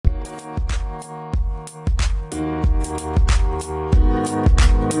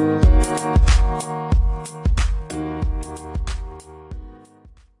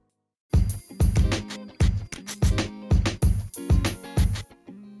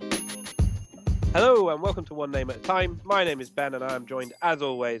Hello and welcome to One Name at a Time. My name is Ben and I am joined as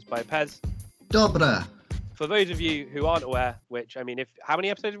always by Pez. Dobra. For those of you who aren't aware, how many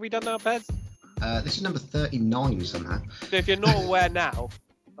episodes have we done now, Pez? This is number 39 somehow. So if you're not aware now,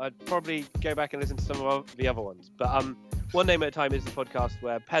 I'd probably go back and listen to some of the other ones. But One Name at a Time is the podcast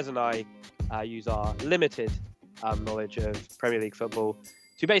where Pez and I use our limited knowledge of Premier League football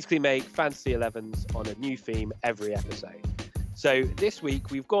to basically make Fantasy 11s on a new theme every episode. So this week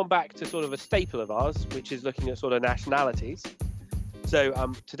we've gone back to sort of a staple of ours, which is looking at sort of nationalities.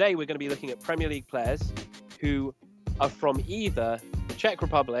 So today we're going to be looking at Premier League players who are from either the Czech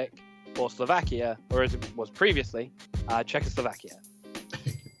Republic or Slovakia, or as it was previously, Czechoslovakia.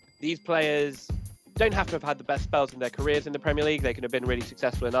 These players don't have to have had the best spells in their careers in the Premier League. They can have been really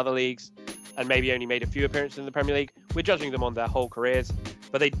successful in other leagues and maybe only made a few appearances in the Premier League. We're judging them on their whole careers,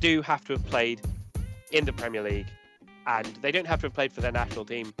 but they do have to have played in the Premier League. And they don't have to have played for their national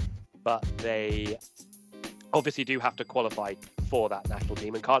team, but they obviously do have to qualify for that national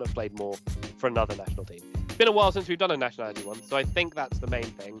team and can't have played more for another national team. It's been a while since we've done a nationality one, so I think that's the main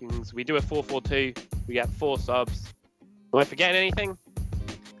thing. We do a 4-4-2, we get 4 subs. Am I forgetting anything?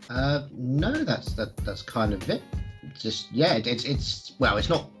 No, that's kind of it. It's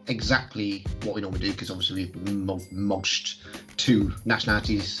not exactly what we normally do because obviously we've moshed 2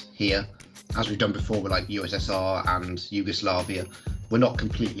 nationalities here. As we've done before with like USSR and Yugoslavia, we're not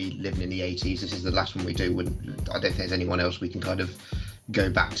completely living in the 80s. This is the last one we do. I don't think there's anyone else we can kind of go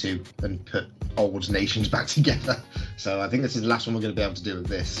back to and put old nations back together. So I think this is the last one we're going to be able to do with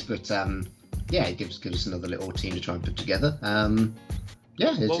this. But it gives us another little team to try and put together.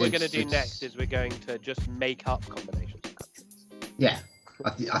 What we're going to do next is we're going to just make up combinations of countries. Yeah.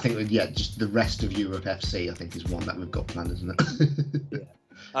 I think just the rest of Europe FC, I think, is one that we've got planned, isn't it? Yeah.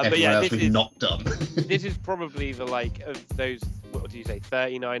 This is not done. This is probably the of those, what do you say,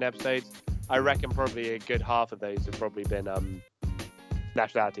 39 episodes? I reckon probably a good half of those have probably been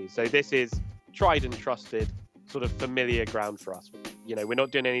nationalities. So this is tried and trusted, sort of familiar ground for us. You know, we're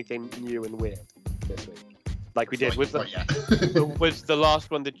not doing anything new and weird this week. Like we did. Was the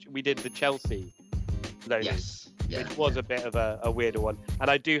last one that we did, the Chelsea loading? Yes. Which was a bit of a weirder one. And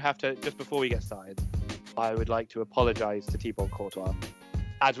I do have to, just before we get started, I would like to apologise to Thibaut Courtois.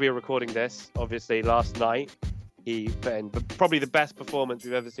 As we were recording this, obviously last night, he put in probably the best performance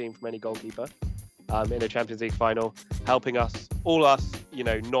we've ever seen from any goalkeeper in a Champions League final, helping us,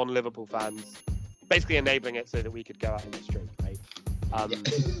 non-Liverpool fans, basically enabling it so that we could go out in the street, right?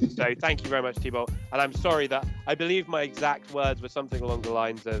 So thank you very much, Thibaut. And I'm sorry that I believe my exact words were something along the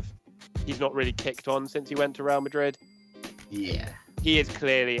lines of, he's not really kicked on since he went to Real Madrid. Yeah. He is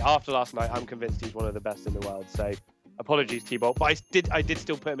clearly, after last night, I'm convinced he's one of the best in the world. So apologies, Thibaut, but I did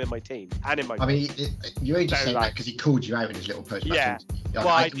still put him in my team and in my. You only just said that because he called you out in his little post. Yeah,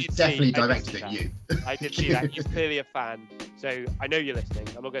 I definitely directed at you. I did see that. He's clearly a fan, so I know you're listening.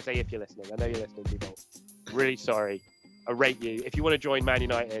 I'm not going to say if you're listening. I know you're listening, Thibaut. Really sorry. I rate you. If you want to join Man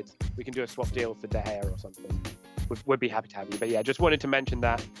United, we can do a swap deal for De Gea or something. We'd be happy to have you. But yeah, just wanted to mention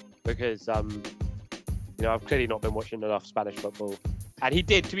that because I've clearly not been watching enough Spanish football, and he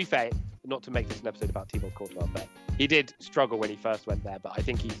did. To be fair, not to make this an episode about Thibaut Courtois, but he did struggle when he first went there, but I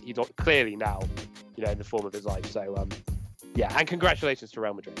think he's clearly now, in the form of his life. So, and congratulations to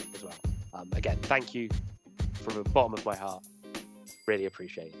Real Madrid as well. Again, thank you from the bottom of my heart. Really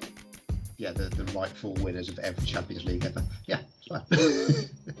appreciate it. Yeah, the rightful winners of every Champions League ever. Yeah, it's fine.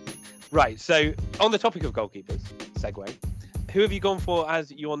 Right, so on the topic of goalkeepers, segue, who have you gone for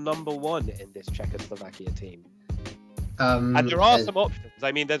as your number 1 in this Czechoslovakia team? And there are some options.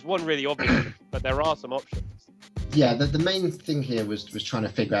 I mean, there's one really obvious, but there are some options. Yeah, the main thing here was trying to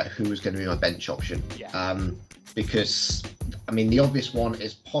figure out who was going to be my bench option. Yeah. Because, the obvious one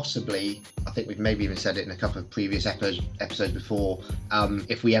is possibly, I think we've maybe even said it in a couple of previous episodes before,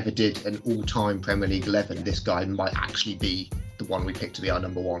 if we ever did an all-time Premier League 11, this guy might actually be the one we picked to be our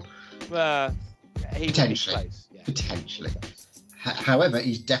number 1. Potentially. Potentially. However,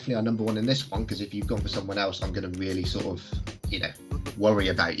 he's definitely our number 1 in this one, because if you've gone for someone else, I'm going to really sort of, worry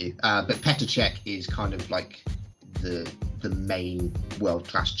about you. But Petr Cech is kind of like the main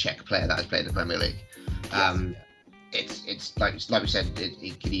world-class Czech player that has played in the Premier League. It's like we said,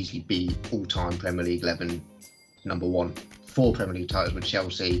 it could easily be all-time Premier League 11 number 1. 4 Premier League titles with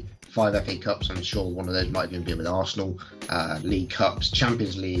Chelsea, 5 FA Cups. I'm sure one of those might have even been with Arsenal. League Cups,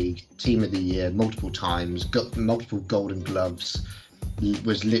 Champions League, Team of the Year, multiple times, got multiple Golden Gloves.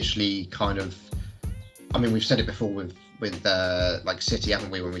 Was literally kind of, we've said it before with City, haven't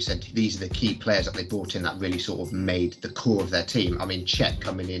we, when we said these are the key players that they brought in that really sort of made the core of their team. Cech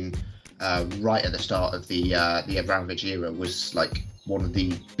coming in right at the start of the Abramovich era was like one of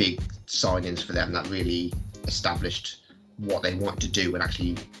the big signings for them that really established what they wanted to do and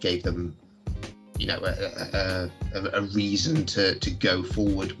actually gave them, you know, a reason to go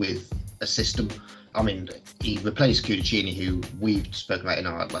forward with a system. I mean, he replaced Cudicini, who we've spoken about in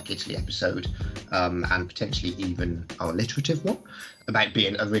our Italy episode, and potentially even our alliterative one about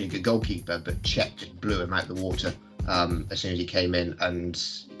being a really good goalkeeper, but Cech just blew him out of the water as soon as he came in. And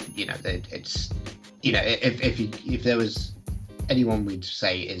you know, it's, you know, if there was anyone we'd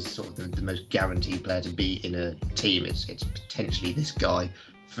say is sort of the most guaranteed player to be in a team, it's potentially this guy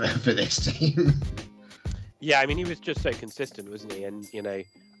for this team. Yeah, I mean, he was just so consistent, wasn't he? And, you know,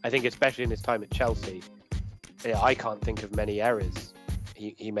 I think especially in his time at Chelsea, I can't think of many errors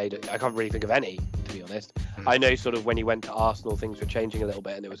he made. I can't really think of any, to be honest. I know sort of when he went to Arsenal, things were changing a little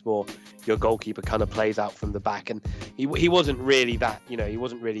bit, and it was more your goalkeeper kind of plays out from the back. And he wasn't really that, you know, he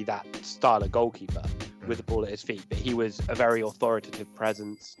wasn't really that style of goalkeeper with the ball at his feet, but he was a very authoritative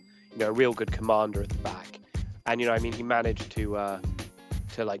presence, you know, a real good commander at the back. And, you know, I mean, he managed to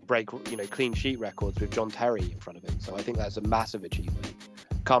like break, you know, clean sheet records with John Terry in front of him. So I think that's a massive achievement.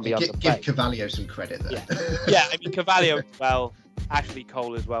 Can't be underplayed. Give Carvalho some credit there. Yeah, I mean, Carvalho as well, Ashley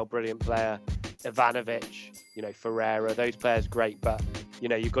Cole as well, brilliant player. Ivanovic, you know, Ferreira, those players great, but you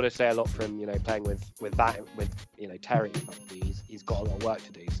know, you've got to say a lot from, you know, playing with you know, Terry. He's got a lot of work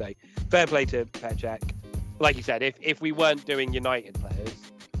to do. So fair play to Petr. Like you said, if we weren't doing United players,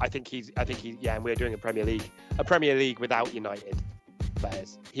 I think he's yeah, and we're doing a Premier League without United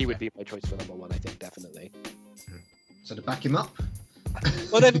players, he would be my choice for number one, I think, definitely. So to back him up,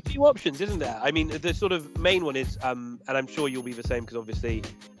 well, there's a few options, isn't there? I mean, the sort of main one is, and I'm sure you'll be the same, because obviously,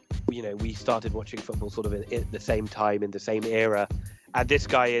 you know, we started watching football sort of at the same time, in the same era, and this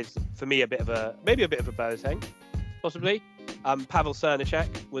guy is, for me, maybe a bit of a Boateng, possibly. Pavel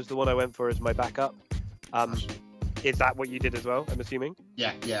Srnicek was the one I went for as my backup. Is that what you did as well, I'm assuming?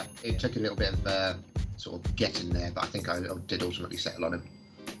 Yeah. It took a little bit of sort of getting there, but I think I did ultimately settle on him.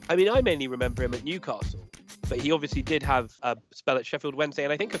 I mean, I mainly remember him at Newcastle, but he obviously did have a spell at Sheffield Wednesday,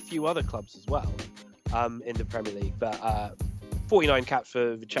 and I think a few other clubs as well in the Premier League. But 49 caps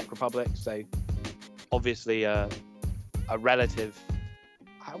for the Czech Republic, so obviously a relative,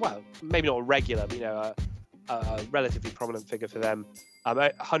 well, maybe not a regular, but, you know, a relatively prominent figure for them.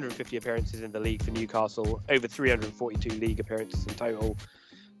 150 appearances in the league for Newcastle, over 342 league appearances in total.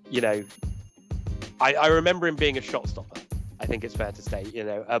 You know, I remember him being a shot stopper. I think it's fair to say, you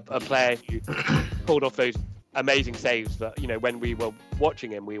know, a player who pulled off those amazing saves that, you know, when we were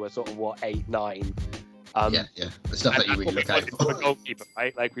watching him, we were sort of, 8, 9. The stuff that you really look out for. A goalkeeper,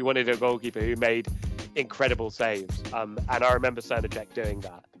 right? Like, we wanted a goalkeeper who made incredible saves. And I remember Srnicek doing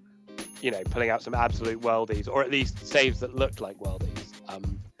that, you know, pulling out some absolute worldies, or at least saves that looked like worldies.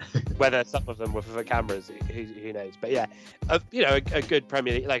 Whether some of them were for the cameras, who knows? But yeah, you know, a good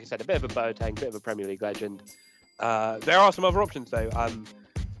Premier League, like I said, a bit of a Boateng, bit of a Premier League legend. There are some other options though.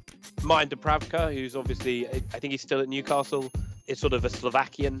 Martin Dubravka, who's obviously, I think he's still at Newcastle, is sort of a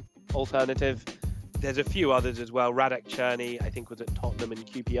Slovakian alternative. There's a few others as well. Radek Cherny, I think, was at Tottenham and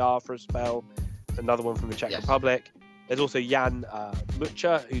QPR for a spell. Another one from the Czech Republic. There's also Jan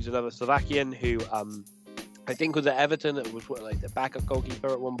Mucha, who's another Slovakian who I think was at Everton. It was like the backup goalkeeper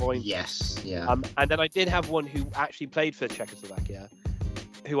at one point. Yes, yeah. And then I did have one who actually played for Czechoslovakia,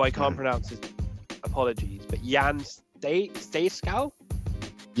 who I can't pronounce his apologies, but Jan Stejskal?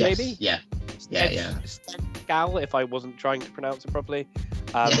 Yes, maybe? Yeah. Stejskal, if I wasn't trying to pronounce it properly.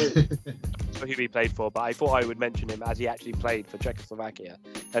 Who he played for, but I thought I would mention him as he actually played for Czechoslovakia,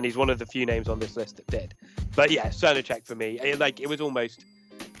 and he's one of the few names on this list that did. But yeah, Srnicek for me, it was almost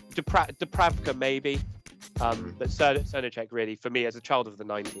Dubravka maybe, but Srnicek really for me as a child of the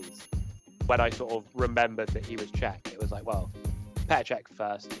 90s, when I sort of remembered that he was Czech, it was like, well, Petr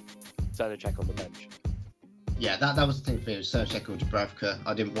first, Srnicek on the bench. Yeah, that was the thing for me, Srnicek or Dubravka.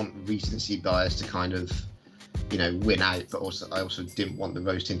 I didn't want recency bias to kind of, you know, win out, but I also didn't want the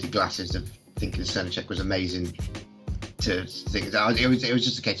rose-tinted glasses of thinking Srnicek was amazing to think that it was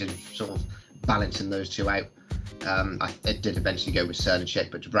just a case of sort of balancing those two out. I did eventually go with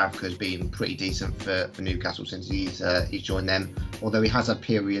Srnicek, but Dubravka has been pretty decent for Newcastle since he's joined them. Although he has had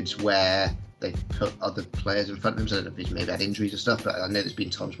periods where they've put other players in front of him, so I don't know if he's maybe had injuries or stuff, but I know there's been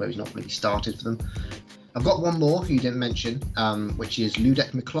times where he's not really started for them. I've got one more who you didn't mention, which is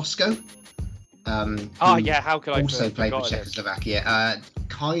Ludek Miklosko. How could I also played for Czechoslovakia.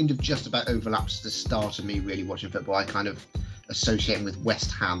 Kind of just about overlaps the start of me really watching football. I kind of associate him with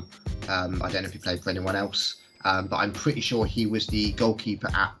West Ham. I don't know if he played for anyone else, but I'm pretty sure he was the goalkeeper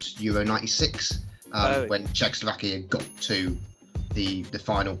at Euro '96 when Czechoslovakia got to the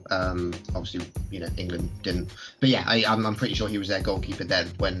final. Obviously, England didn't. But yeah, I'm pretty sure he was their goalkeeper then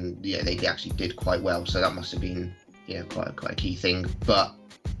when they actually did quite well. So that must have been quite a key thing. But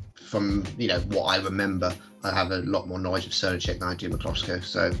from what I remember, I have a lot more knowledge of Srnicek than I do McCloskey.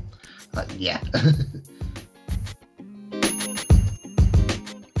 So yeah.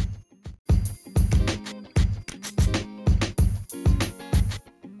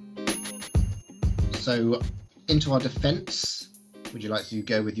 So into our defence, would you like to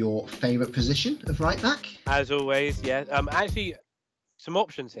go with your favourite position of right back? As always, yeah. Actually, some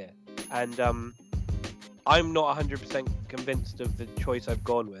options here, and I'm not 100% convinced of the choice I've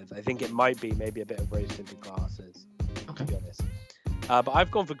gone with. I think it might be maybe a bit of rose-tinted glasses, to be honest. But I've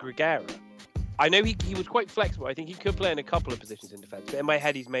gone for Grigera. I know he was quite flexible. I think he could play in a couple of positions in defence, but in my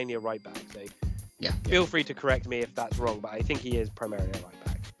head, he's mainly a right back. So feel free to correct me if that's wrong, but I think he is primarily a right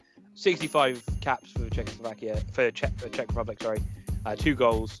back. 65 caps for Czech Republic, 2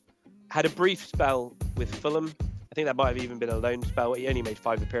 goals. Had a brief spell with Fulham. I think that might have even been a loan spell. He only made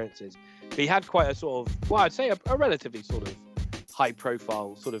 5 appearances. But he had quite a sort of, I'd say a relatively sort of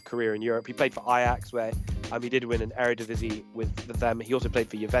high-profile sort of career in Europe. He played for Ajax, where he did win an Eredivisie with them. He also played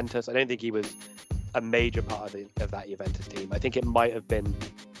for Juventus. I don't think he was a major part of that Juventus team. I think it might have been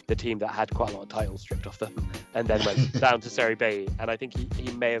the team that had quite a lot of titles stripped off them and then went down to Serie B. And I think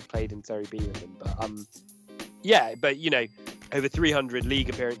he may have played in Serie B with them. But over 300 league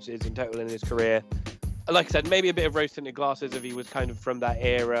appearances in total in his career. Like I said, maybe a bit of rose-tinted glasses if he was kind of from that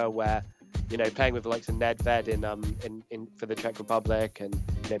era where, playing with the likes of Nedved in for the Czech Republic and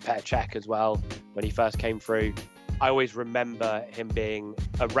Petr Cech as well when he first came through. I always remember him being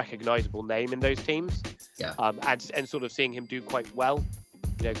a recognisable name in those teams. Yeah. And sort of seeing him do quite well,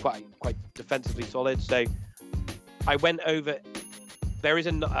 quite defensively solid. So I went over. There is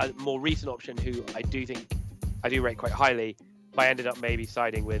a more recent option who I do rate quite highly. But I ended up maybe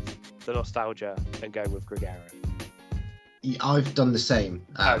siding with the nostalgia and going with Grigera. I've done the same.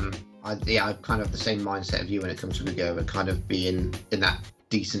 I've kind of the same mindset of you when it comes to Grigera, kind of being in that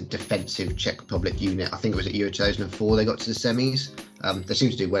decent defensive Czech Republic unit. I think it was at Euro 2004 they got to the semis. They seem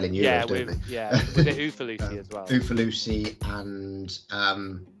to do well in Euros, don't they? Yeah, with it Ufalusi as well. Ufalusi and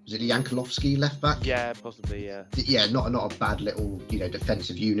was it Jankulovski left back? Yeah, possibly, yeah. Yeah, not a bad little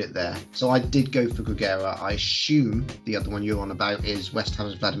defensive unit there. So I did go for Grigera. I assume the other one you're on about is West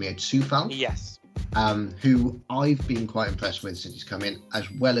Ham's Vladimir Coufal. Yes. Who I've been quite impressed with since he's come in, as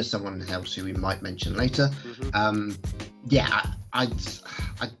well as someone else who we might mention later. Mm-hmm.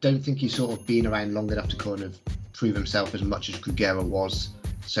 I don't think he's sort of been around long enough to kind of prove himself as much as Grigera was.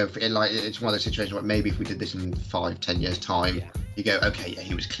 So it's one of those situations where maybe if we did this in 5-10 years time, you go, okay, yeah,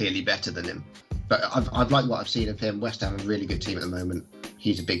 he was clearly better than him. But I've liked what I've seen of him. West Ham, a really good team at the moment.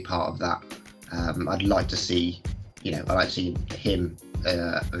 He's a big part of that. I'd like to see, him.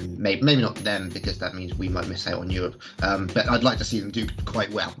 And maybe not them, because that means we might miss out on Europe. But I'd like to see them do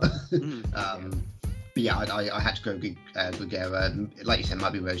quite well. But yeah, I had to go Grigera. Like you said,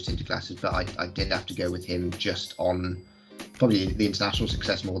 might be rose-tinted glasses, but I did have to go with him just on probably the international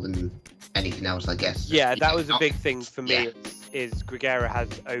success more than anything else, I guess. Yeah, that was a big thing for me. Yeah. Is Grigera has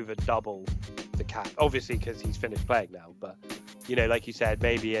over double the cap, obviously because he's finished playing now. But like you said,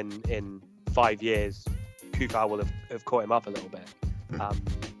 maybe in 5 years, Coufal will have caught him up a little bit.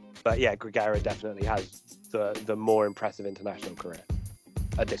 But yeah, Grigera definitely has the more impressive international career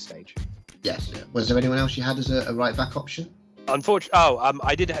at this stage. Yes. Yeah. Was there anyone else you had as a right back option? Unfortunately,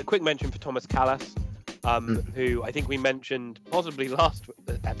 I did a quick mention for Thomas Callas, who I think we mentioned possibly last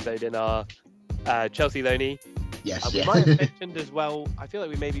episode in our Chelsea loanee. Yes. We might have mentioned as well. I feel like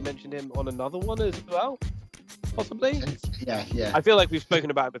we maybe mentioned him on another one as well, possibly. Yeah. I feel like we've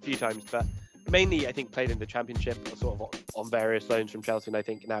spoken about him a few times, but mainly I think played in the Championship, sort of on various loans from Chelsea, and I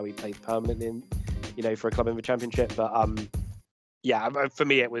think now he plays permanently for a club in the Championship. But for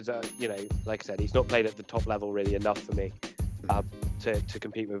me it was like I said, he's not played at the top level really enough for me to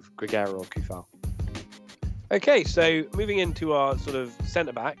compete with Grigera or Coufal. Okay, so moving into our sort of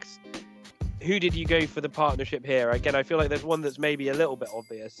centre backs, who did you go for the partnership here? Again, I feel like there's one that's maybe a little bit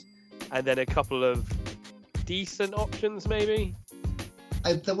obvious, and then a couple of decent options maybe.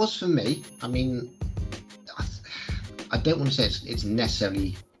 There was for me. I mean, I don't want to say it's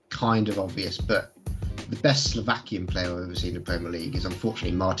necessarily kind of obvious, but the best Slovakian player I've ever seen in the Premier League is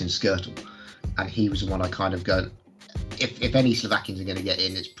unfortunately Martin Škrtel, and he was the one I kind of go, if any Slovakians are going to get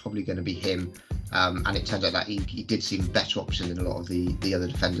in, it's probably going to be him. And it turns out that he did seem a better option than a lot of the other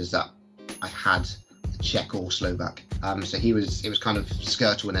defenders that I had, Czech or Slovak. So it was kind of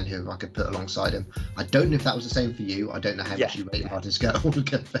Škrtel and then who I could put alongside him. I don't know if that was the same for you. I don't know how much you rate Martin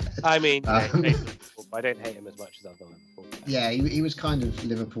Škrtel. I mean, I don't hate him as much as other Liverpool players. Yeah, he was kind of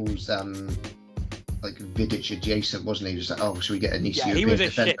Liverpool's like Vidic adjacent, wasn't he? Just like, oh, should we get an East European he was a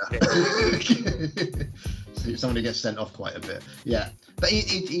defender? So somebody gets sent off quite a bit. Yeah, but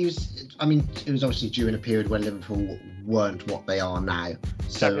he was. I mean, it was obviously during a period when Liverpool weren't what they are now.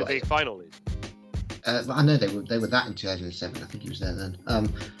 So Champions League final. I know they were that in 2007. I think he was there then.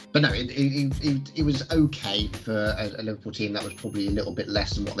 But no, it was okay for a Liverpool team that was probably a little bit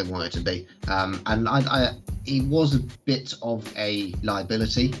less than what they wanted to be. And he was a bit of a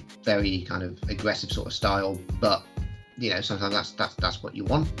liability, very kind of aggressive sort of style. But sometimes that's what you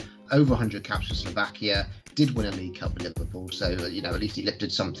want. Over 100 caps for Slovakia. Did win a League Cup with Liverpool, so at least he lifted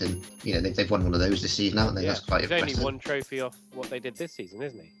something. They've won one of those this season, haven't they? Yeah. That's quite He's impressive. only one trophy off what they did this season,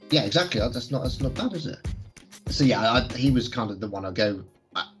 isn't he? Yeah, exactly. That's not bad, is it? So yeah, he was kind of the one I'd go.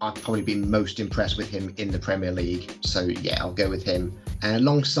 I've probably been most impressed with him in the Premier League. So yeah, I'll go with him. And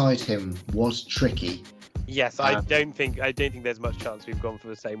alongside him was Tricky. Yes, I don't think there's much chance we've gone for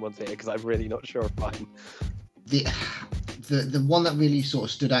the same ones here because I'm really not sure of mine. The one that really sort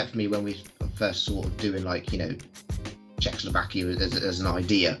of stood out for me when we first sort of doing Czechoslovakia as an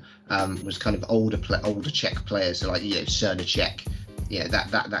idea was kind of older Czech players, so like Cerner Czech,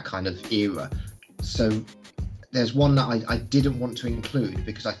 that kind of era. So there's one that I didn't want to include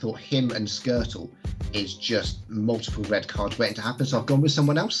because I thought him and Skrtel is just multiple red cards waiting to happen. So I've gone with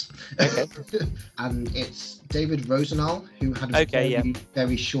someone else. Okay. And it's David Rosenthal, who had a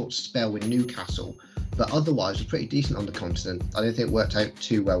very short spell with Newcastle, but otherwise was pretty decent on the continent. I don't think it worked out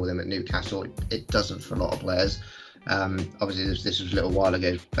too well with him at Newcastle. It doesn't for a lot of players. Obviously, this was a little while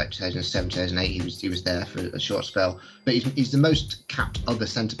ago, back 2007, 2008. He was there for a short spell, but he's the most capped other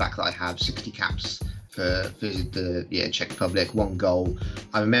centre back that I have. 60 caps for the Czech Republic, 1 goal.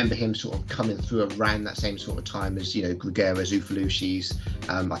 I remember him sort of coming through around that same sort of time as Grigera Ufalushis.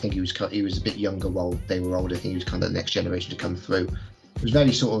 I think he was a bit younger while they were older. I think he was kind of the next generation to come through. He was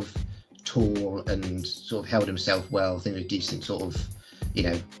very sort of tall and sort of held himself well. I think it was decent sort of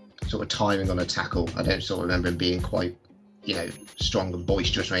timing on a tackle. I don't sort of remember him being quite strong and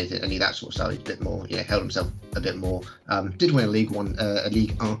boisterous or anything, any of that sort of stuff. He's a bit more, held himself a bit more. Did win a League 1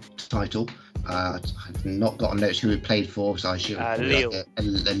 title. I've not got a note who he played for, so I should Lille.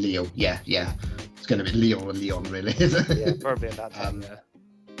 Lille. Yeah. It's going to be Lille or Lyon, really. Yeah, probably at that time.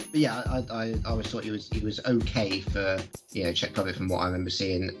 But yeah, I always thought he was okay for Czech Republic from what I remember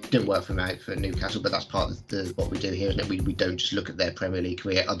seeing. Didn't work for him out for Newcastle, but that's part of what we do here, isn't it? We don't just look at their Premier League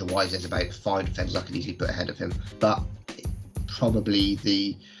career. Otherwise, there's about 5 defenders I could easily put ahead of him. But probably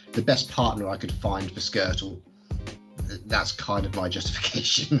the best partner I could find for Skrtel. That's kind of my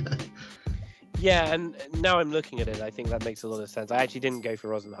justification. Yeah, and now I'm looking at it, I think that makes a lot of sense. I actually didn't go for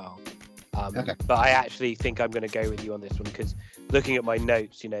Rosenthal. Okay. But I actually think I'm going to go with you on this one because looking at my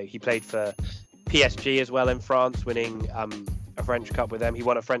notes, he played for PSG as well in France, winning a French Cup with them. He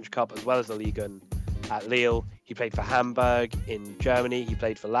won a French Cup as well as the Ligue 1 at Lille. He played for Hamburg in Germany. He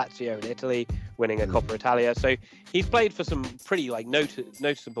played for Lazio in Italy, winning a Coppa Italia. So he's played for some pretty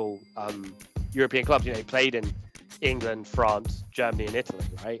noticeable European clubs. He played in England, France, Germany, and Italy,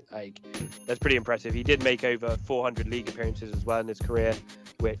 right? That's pretty impressive. He did make over 400 league appearances as well in his career,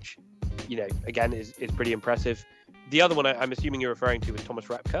 which again is pretty impressive. The other one I'm assuming you're referring to was Thomas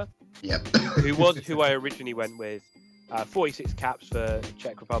Repka. Yep. who I originally went with. 46 caps for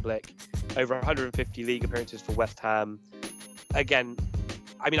Czech Republic, over 150 league appearances for West Ham. Again,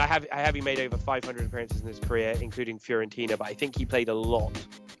 I mean, I have he made over 500 appearances in his career, including Fiorentina, but I think he played a lot.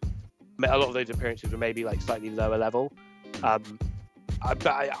 A lot of those appearances were maybe slightly lower level. But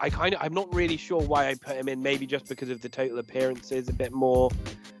I'm not really sure why I put him in. Maybe just because of the total appearances a bit more.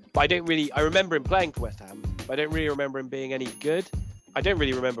 But I remember him playing for West Ham, but I don't really remember him being any good. I don't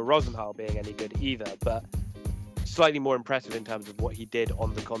really remember Rosenthal being any good either, but slightly more impressive in terms of what he did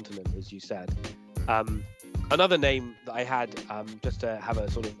on the continent, as you said. Another name that I had, just to have a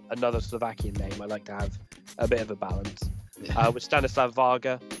sort of another Slovakian name, I like to have a bit of a balance, was Stanislav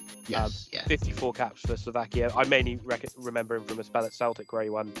Varga. Yes, 54 caps for Slovakia. I mainly remember him from a spell at Celtic where he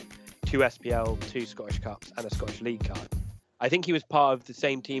won 2 SPL, 2 Scottish Cups, and a Scottish League Cup. I think he was part of the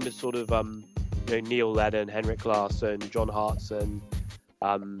same team as sort of Neil Lennon, Henrik Larsson, John Hartson.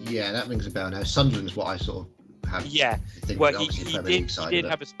 Yeah, that rings a bell now. Sunderland's what I sort of have. Yeah, well, he did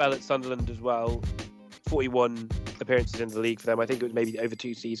have a spell at Sunderland as well. 41 appearances in the league for them. I think it was maybe over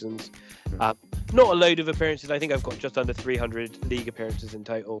 2 seasons. Not a load of appearances. I think I've got just under 300 league appearances in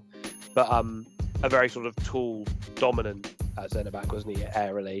total. But a very sort of tall, dominant centre-back, wasn't he,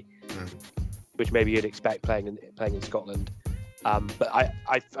 aerially? Which maybe you'd expect playing in Scotland. But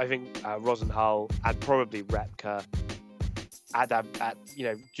I think Rosenthal and probably Repka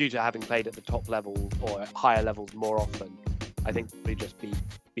due to having played at the top level or at higher levels more often, I think we just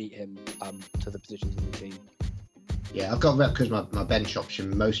beat him to the positions in the team. Yeah, I've got because my bench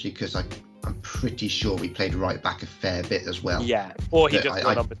option mostly because I'm pretty sure we played right back a fair bit as well. Yeah, or he just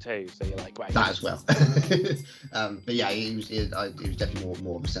got number 2, so you're like, right. That as well. But yeah, he was definitely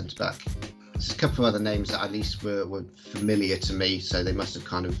more of a centre back. There's a couple of other names that at least were familiar to me, so they must have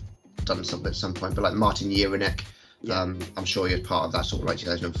kind of done something at some point. But like Martin Jelinek, I'm sure he was part of that sort of like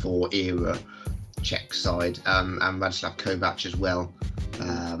 2004 era Czech side, and Radislav Kovac as well.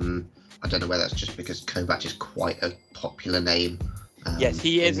 I don't know whether that's just because Kovac is quite a popular name. Yes,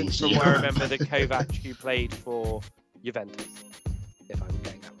 he isn't from where I remember the Kovac who played for Juventus, if I'm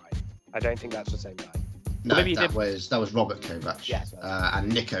getting that right. I don't think that's the same guy. No, that was Robert Kovac. Yes.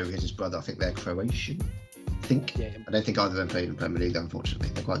 And Nico is his brother. I think they're Croatian. I don't think either of them played in the Premier League, unfortunately.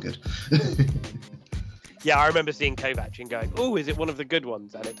 They're quite good. Yeah, I remember seeing Kovac and going, "Oh, is it one of the good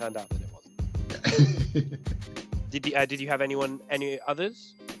ones?" And it turned out that it wasn't. Did you have any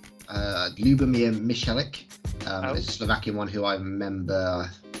others? Lubomir Michalik is a Slovakian one who I remember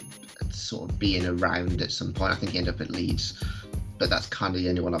sort of being around at some point. I think he ended up at Leeds, but that's kind of the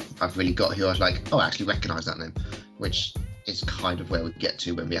only one I've really got who I was like, oh, I actually recognise that name, which is kind of where we get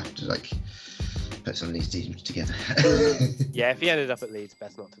to when we have to like put some of these teams together. Yeah, if he ended up at Leeds,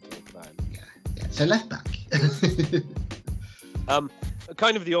 best not to talk about him. Yeah. So left back.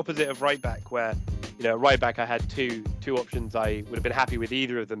 Kind of the opposite of right back, where right back I had two options. I would have been happy with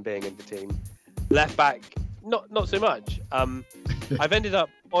either of them being in the team. Left back, not so much. I've ended up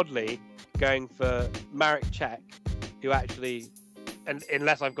oddly going for Marek Čech, who actually, and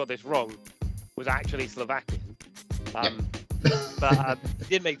unless I've got this wrong, was actually Slovakian. But he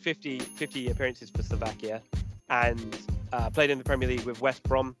did make 50 appearances for Slovakia, and played in the Premier League with West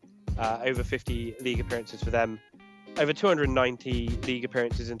Brom, over 50 league appearances for them. Over 290 league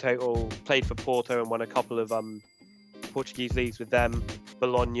appearances in total. Played for Porto and won a couple of Portuguese leagues with them.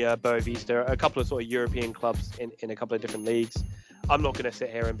 Bologna, Boavista, a couple of sort of European clubs in a couple of different leagues. I'm not going to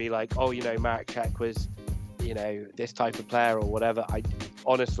sit here and be like, oh, Marek Čech was, this type of player or whatever. I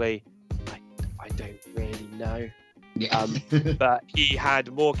honestly don't really know. Yeah. But he had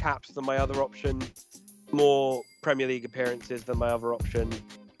more caps than my other option, more Premier League appearances than my other option.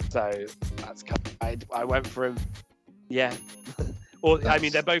 So that's I went for him. Yeah. I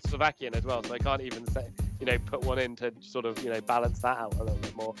mean, they're both Slovakian as well, so I can't even say, put one in to sort of, balance that out a little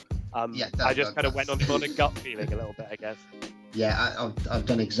bit more. I just kind of went on a gut feeling a little bit, I guess. Yeah, I've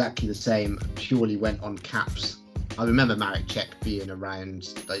done exactly the same. Purely went on caps. I remember Marek Čech being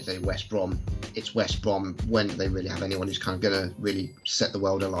around, like say, West Brom. It's West Brom. When do they really have anyone who's kind of going to really set the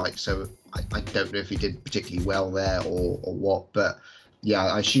world alight? So I don't know if he did particularly well there or what, but yeah,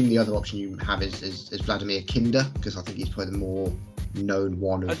 I assume the other option you have is Vladimir Kinder, because I think he's probably the more known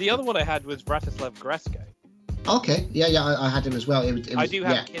one. The other one I had was Bratislav Gresko. Okay, yeah, I had him as well. I do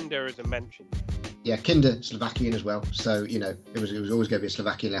have Kinder as a mention. Yeah, Kinder, Slovakian as well. So, it was always going to be a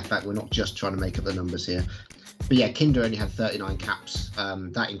Slovakian left back. We're not just trying to make up the numbers here. But yeah, Kinder only had 39 caps.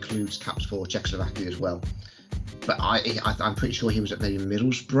 That includes caps for Czechoslovakia as well. But I'm pretty sure he was at maybe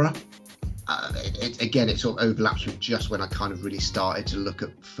Middlesbrough. Again, it sort of overlaps with just when I kind of really started to look at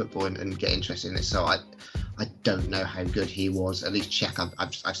football and get interested in it. So I don't know how good he was. At least Czech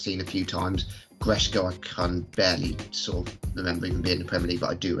I've seen a few times. Gresko I can barely sort of remember even being in the Premier League,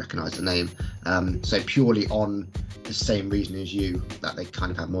 but I do recognise the name. So purely on the same reason as you, that they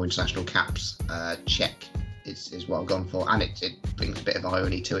kind of have more international caps, Czech is what I've gone for. And it brings a bit of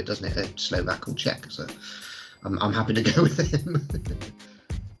irony to it, doesn't it? A Slovak called Czech. So I'm happy to go with him.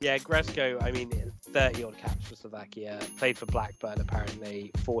 Yeah, Gresko, 30 odd caps for Slovakia. Played for Blackburn,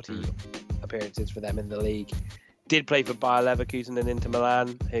 apparently 40 appearances for them in the league. Did play for Bayer Leverkusen and Inter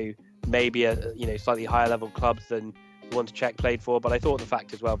Milan, who maybe are slightly higher level clubs than the ones Czech played for. But I thought the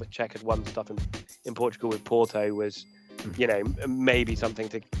fact as well that Czech had won stuff in Portugal with Porto was, maybe something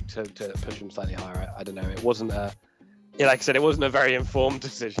to push him slightly higher. I don't know. It wasn't like I said, it wasn't a very informed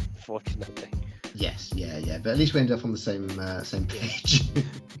decision, fortunately. Yes, yeah. But at least we ended up on the same page.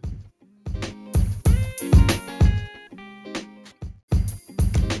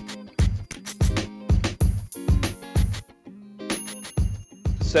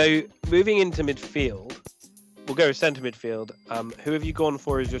 So moving into midfield, we'll go centre midfield. Who have you gone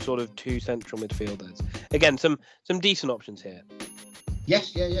for as your sort of two central midfielders? Again, some decent options here.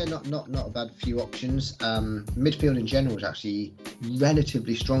 Yes, yeah. Not a bad few options. Midfield in general is actually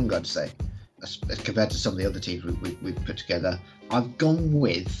relatively strong, I'd say, as compared to some of the other teams we've put together. I've gone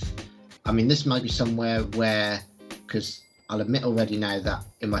with, this might be somewhere where, because I'll admit already now that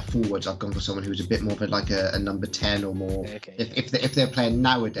in my forwards I've gone for someone who's a bit more of a number 10 or more. Okay. If they're playing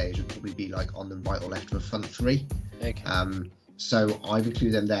nowadays, would probably be like on the right or left of a front three. Okay. So I've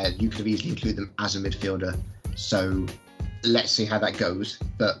included them there. You could have easily included them as a midfielder. So let's see how that goes.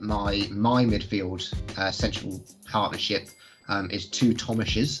 But my midfield central partnership is two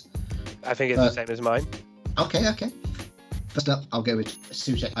Tomashes. I think it's the same as mine. Okay. First up, I'll go with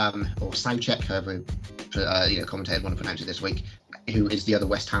Souček, or Souček, however commentators want to pronounce it this week, who is the other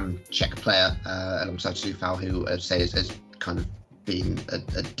West Ham Czech player alongside Soufal, who I'd say has kind of been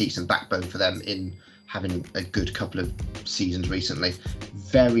a decent backbone for them in having a good couple of seasons recently.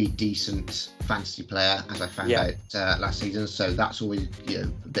 Very decent fantasy player, as I found out last season. So that's always a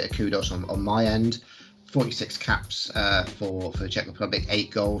bit of kudos on my end. 46 caps for the Czech Republic,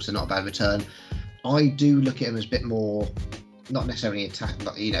 8 goals, so not a bad return. I do look at him as a bit more, not necessarily attack,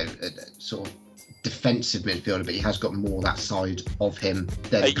 but sort of defensive midfielder, but he has got more that side of him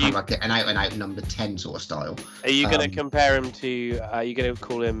than kind of like an out number 10 sort of style. Are you going to compare him to? Are you going to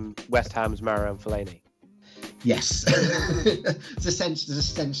call him West Ham's Marouane Fellaini? Yes, it's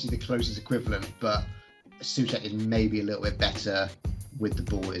essentially the closest equivalent, but Souček is maybe a little bit better with the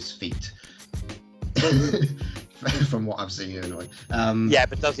ball at his feet. From what I've seen, anyway. Yeah,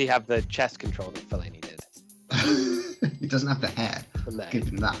 but does he have the chest control that Fellaini did? He doesn't have the hair. No. Give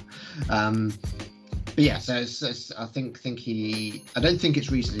him that. But yeah, so I think I don't think it's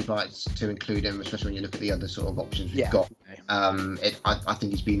reasonably biased to include him, especially when you look at the other sort of options we've got. Okay. I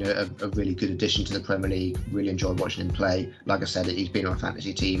think he's been a really good addition to the Premier League. Really enjoyed watching him play. Like I said, he's been on a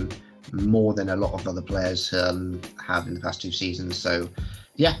fantasy team more than a lot of other players have in the past 2 seasons. So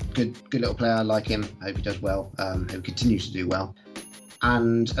yeah, good little player. I like him. I hope he does well. Hope he continues to do well.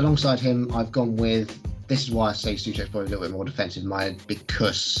 And alongside him, I've gone with, this is why I say Souček's probably a little bit more defensive minded,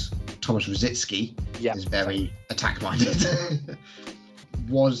 because Tomasz Rosicky is very attack minded.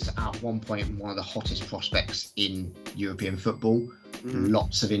 Was at one point one of the hottest prospects in European football.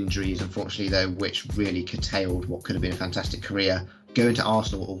 Lots of injuries, unfortunately, though, which really curtailed what could have been a fantastic career. Going to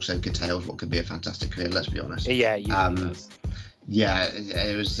Arsenal also curtails what could be a fantastic career, let's be honest. Yeah, does. Yeah,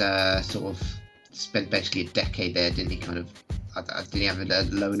 it was sort of spent basically a decade there, didn't he? Kind of, did he have a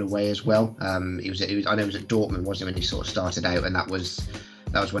loan away as well? He was. I know he was at Dortmund, wasn't he, when he sort of started out, and that was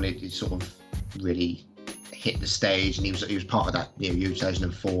when it sort of really hit the stage, and he was part of that Euro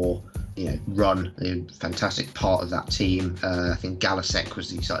 2004 run, a fantastic part of that team. I think Galasek was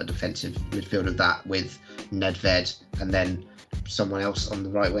the sort of defensive midfielder of that, with Nedved, and then someone else on the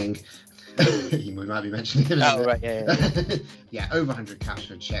right wing. We might be mentioning him. Oh, right, yeah. Yeah, over 100 caps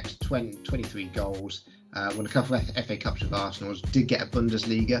for Czechs, 23 goals, won a couple of FA Cups with Arsenal, did get a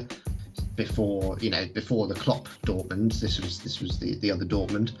Bundesliga before the Klopp Dortmund. This was the other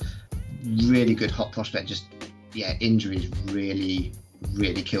Dortmund. Really good hot prospect. Just injuries really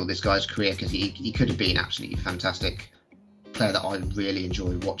killed this guy's career, because he could have been absolutely fantastic player that I really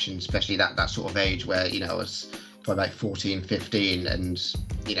enjoyed watching, especially that sort of age where I was probably like 14, 15, and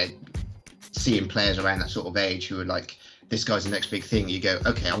seeing players around that sort of age who are like, this guy's the next big thing. You go,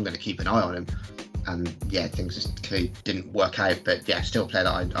 okay, I'm going to keep an eye on him. And things just clearly didn't work out. But still a player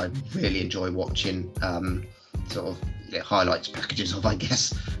that I really enjoy watching. Sort of highlights packages of, I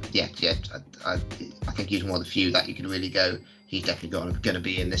guess. I think he's one of the few that you can really go, he's definitely going to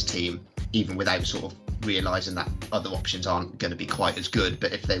be in this team, even without sort of realising that other options aren't going to be quite as good.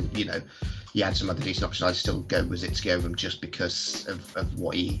 But if they, he had some other decent options, I'd still go with Rosicky over him, just because of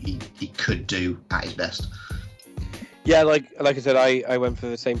what he could do at his best. Yeah, like I said, I went for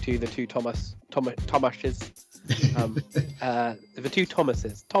the same two, the two Tomashes. The two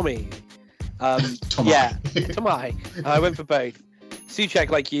Thomases. Tommy. Yeah, Tomai. I went for both. Souček,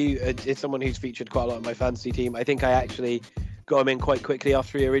 like you, is someone who's featured quite a lot in my fantasy team. I think I actually got him in quite quickly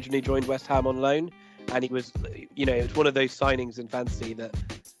after he originally joined West Ham on loan, and he was, it was one of those signings in fantasy that,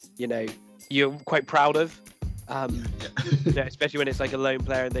 you're quite proud of, especially when it's like a loan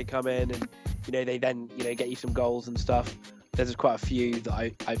player and they come in and they then get you some goals and stuff. There's quite a few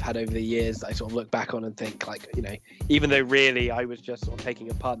that I've had over the years that I sort of look back on and think, like, even though really I was just sort of taking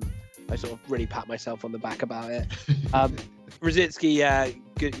a punt, I sort of really pat myself on the back about it. Rosicky,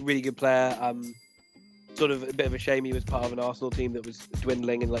 really good player. Sort of a bit of a shame he was part of an Arsenal team that was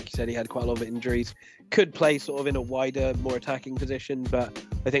dwindling, and like you said, he had quite a lot of injuries. Could play sort of in a wider, more attacking position, but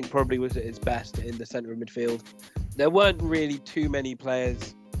I think probably was at his best in the centre of midfield. There weren't really too many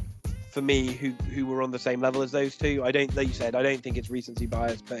players for me who were on the same level as those two. Like you said, I don't think it's recency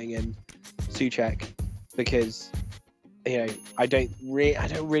bias putting in Souček, because I don't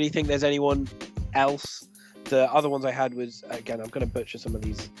really think there's anyone else. The other ones I had was, again, I'm going to butcher some of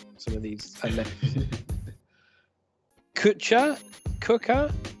these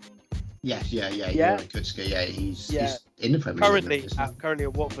Kuka. Yes, yeah. Yeah. Kutska, yeah, he's Yeah. in the Premier League. Currently, now, isn't he? currently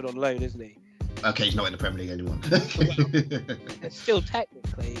at Watford on loan, isn't he? Okay, he's not in the Premier League anymore. It's still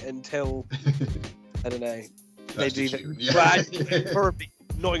technically until I don't know. They First do of that. June, yeah. Well, actually, probably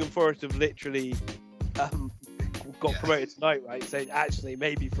Nottingham Forest have literally got Yeah. promoted tonight, right? So actually,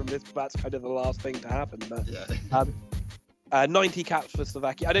 maybe from this, that's kind of the last thing to happen. But Yeah. 90 caps for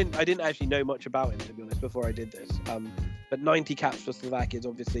Slovakia. I didn't actually know much about him, to be honest, before I did this. But 90 caps for Slovakia is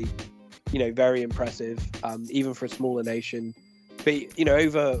obviously, very impressive, even for a smaller nation. But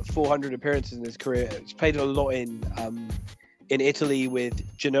over 400 appearances in his career. He's played a lot in Italy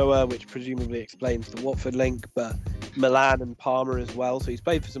with Genoa, which presumably explains the Watford link, but Milan and Parma as well. So he's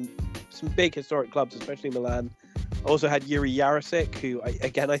played for some big historic clubs, especially Milan. Also had Yuri Jarosik, who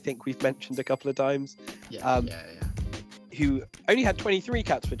I think we've mentioned a couple of times. Yeah. Who only had 23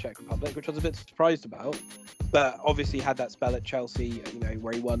 caps for Czech Republic, which I was a bit surprised about, but obviously had that spell at Chelsea,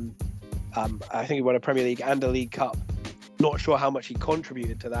 where he won, I think he won a Premier League and a League Cup. Not sure how much he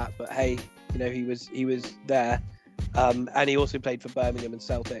contributed to that, but hey, he was there, and he also played for Birmingham and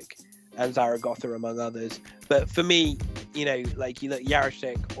Celtic and Zaragoza, among others. But for me, like you look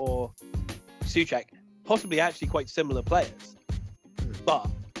Jarosik or Souček, possibly actually quite similar players, but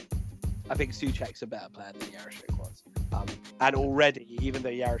I think Souček's a better player than Jarosik was. And already, even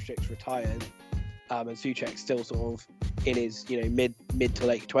though Jarosik's retired, and Souček's still sort of in his mid to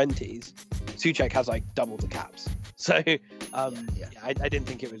late 20s, Souček has like double the caps. So I didn't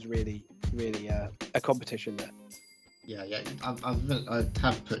think it was really a competition there. Yeah. I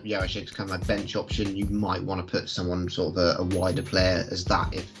have put Jarosik as kind of a bench option. You might want to put someone sort of a wider player as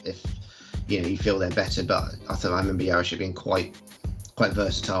that if you feel they're better. But I remember Jarosik being quite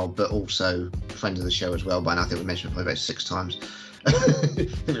versatile, but also friend of the show as well. But I think we mentioned him probably about 6 times. I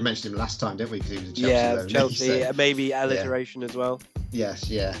think we mentioned him last time, didn't we? Because he was a Chelsea. Chelsea, so, maybe alliteration as well. Yes,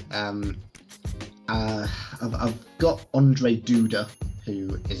 yeah. I've got Andre Duda,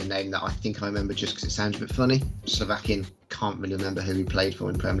 who is a name that I think I remember just because it sounds a bit funny. Slovakian, can't really remember who he played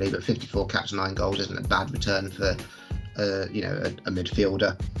for in Premier League, but 54 caps, 9 goals isn't a bad return for a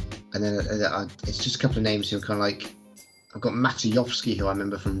midfielder. And then it's just a couple of names who are kind of like, I've got Matyjovski, who I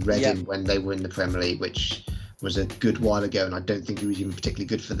remember from Reading when they were in the Premier League, which was a good while ago, and I don't think he was even particularly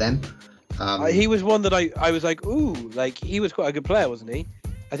good for them. He was one that I was like, ooh, like he was quite a good player, wasn't he?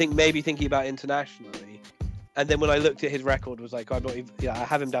 I think maybe thinking about internationally, and then when I looked at his record, was like, I'm not even. Yeah, I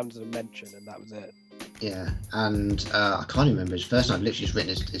have him down as a mention, and that was it. Yeah, and I can't even remember his first name. I've literally just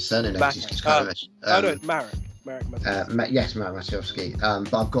written his surname. No, it's Marek. Yes, Marek Matyjovski.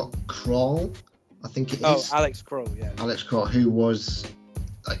 But I've got Kroll, I think it is. Oh, Alex Kroll, yeah. Alex Kroll, who was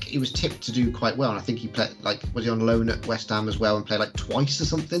he was tipped to do quite well, and I think he played was he on loan at West Ham as well and played twice or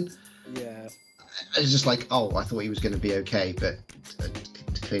something. Yeah. It's just I thought he was going to be okay, but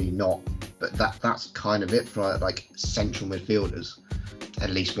clearly not. But that's kind of it for central midfielders, at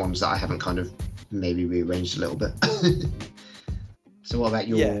least ones that I haven't kind of maybe rearranged a little bit. So what about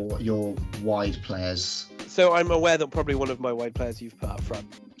your wide players? So I'm aware that probably one of my wide players you've put up front,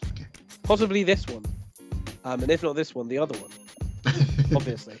 possibly this one, and if not this one, the other one,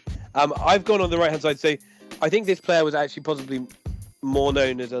 obviously. I've gone on the right hand side, so I think this player was actually possibly more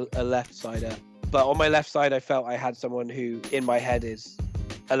known as a left-sider, but on my left side I felt I had someone who in my head is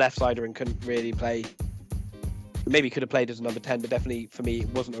a left-sider and couldn't really play. Maybe could have played as a number 10, but definitely for me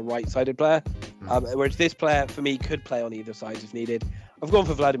wasn't a right-sided player. Whereas this player for me could play on either side if needed. I've gone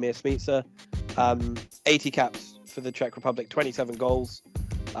for Vladimir Smicer, 80 caps for the Czech Republic, 27 goals.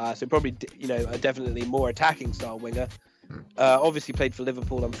 So probably a definitely more attacking style winger. Obviously played for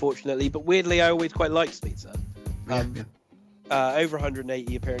Liverpool, unfortunately, but weirdly I always quite liked Smicer. Over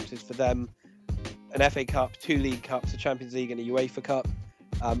 180 appearances for them, an FA Cup, 2 League Cups, a Champions League and a UEFA Cup.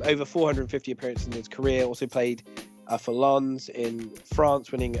 Over 450 appearances in his career. Also played for Lens in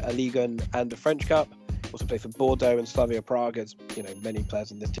France, winning a Ligue 1 and a French Cup. Also played for Bordeaux and Slavia Prague, as many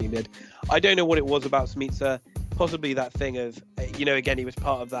players in this team did. I don't know what it was about Smicer. Possibly that thing of, again, he was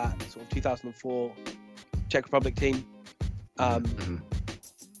part of that sort of 2004 Czech Republic team, and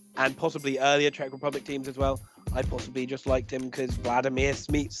possibly earlier Czech Republic teams as well. I possibly just liked him because Vladimir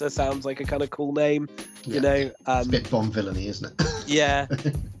Smicer sounds like a kind of cool name, It's a bit Bond villainy, isn't it? Yeah.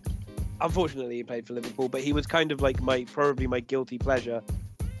 Unfortunately, he played for Liverpool, but he was kind of like probably my guilty pleasure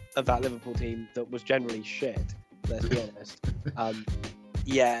of that Liverpool team that was generally shit. Let's be honest.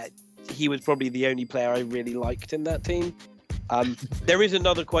 He was probably the only player I really liked in that team. There is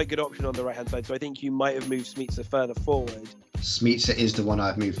another quite good option on the right hand side, so I think you might have moved Smicer further forward. Smicer is the one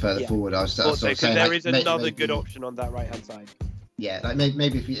I've moved further forward. I was saying there is another good option on that right hand side. Yeah, like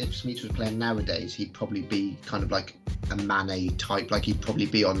maybe if Smith was playing nowadays, he'd probably be kind of like a Mane type. Like he'd probably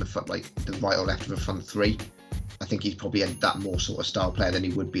be on the front, like the right or left of a front three. I think he's probably that more sort of style player than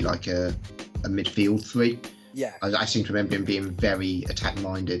he would be like a midfield three. Yeah. I seem to remember him being very attack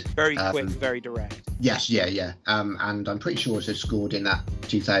minded. Very quick, very direct. Yes, yeah. And I'm pretty sure he scored in that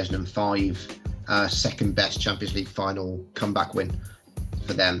 2005 second best Champions League final comeback win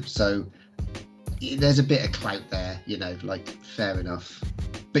for them. So there's a bit of clout there, you know, like fair enough.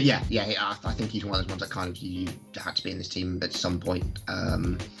 But yeah, I think he's one of those ones that kind of you had to be in this team at some point.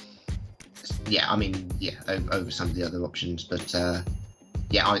 Over some of the other options, but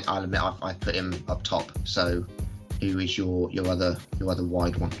I'll admit I've put him up top. So who is your other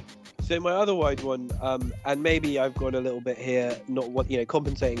wide one? So my other wide one, and maybe I've gone a little bit here,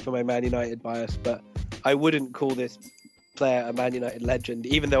 compensating for my Man United bias, but I wouldn't call this player a Man United legend,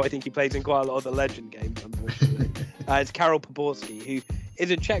 even though I think he plays in quite a lot of the legend games, unfortunately. It's Karol Poborský, who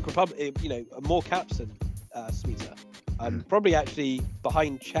is a Czech Republic, more caps than Smita. Probably actually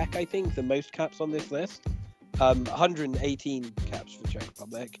behind Czech, I think, the most caps on this list. 118 caps for Czech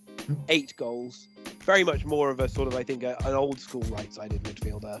Republic, 8 goals. Very much more of a sort of, I think, an old school right-sided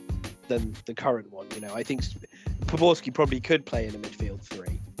midfielder than the current one. I think Poborský probably could play in a midfield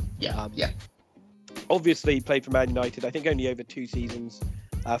three. Yeah. Obviously played for Man United, I think only over 2 seasons,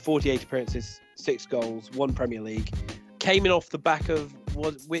 48 appearances, 6 goals, 1 Premier League. Came in off the back of,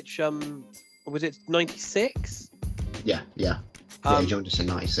 was it 96? Yeah, he joined us in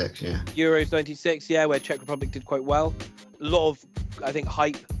 96, yeah. Euros 96, where Czech Republic did quite well. A lot of, I think,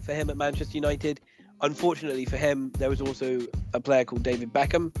 hype for him at Manchester United. Unfortunately for him, there was also a player called David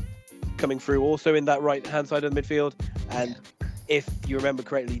Beckham coming through also in that right-hand side of the midfield. And if you remember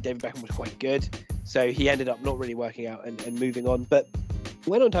correctly, David Beckham was quite good. So he ended up not really working out and moving on. But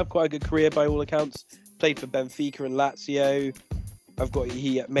went on to have quite a good career by all accounts. Played for Benfica and Lazio.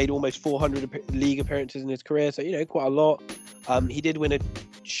 He made almost 400 league appearances in his career. So, quite a lot. He did win a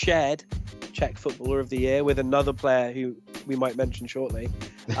shared Czech Footballer of the Year with another player who we might mention shortly.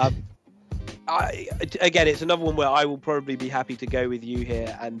 Again, it's another one where I will probably be happy to go with you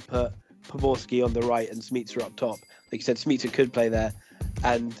here and put Poborský on the right and Smicer up top. Like you said, Smicer could play there,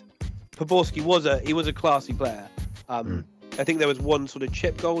 and Poborský was a classy player. I think there was one sort of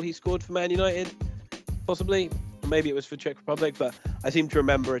chip goal he scored for Man United, possibly. Maybe it was for Czech Republic, but I seem to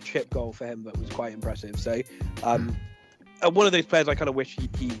remember a chip goal for him that was quite impressive. So, one of those players I kind of wish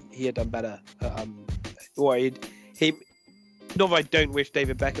he had done better. Or he. Not that I don't wish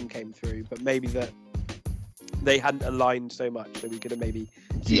David Beckham came through, but maybe that they hadn't aligned so much, so we could have maybe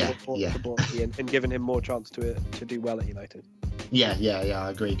seen Poborský and given him more chance to do well at United. Yeah, I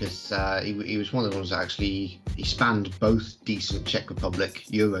agree, because he was one of the ones that actually he spanned both decent Czech Republic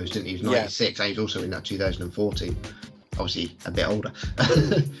Euros, didn't he? He was 96, and he was also in that 2014. Obviously a bit older,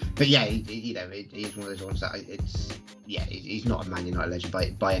 but he's one of those ones that he's not a Man United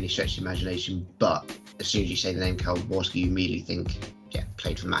legend by any stretch of imagination. But as soon as you say the name Karol Poborský, you immediately think,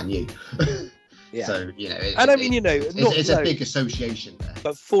 played for Man U. Yeah. So it's a big association there.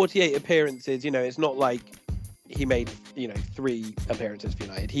 But 48 appearances, it's not like he made 3 appearances for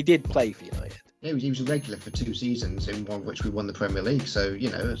United. He did play for United. Yeah, he was a regular for 2 seasons, in one of which we won the Premier League. So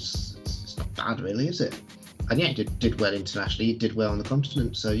it's not bad, really, is it? And he did well internationally. He did well on the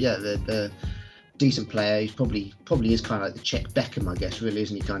continent. So the decent player. He's probably is kind of like the Czech Beckham, I guess, really,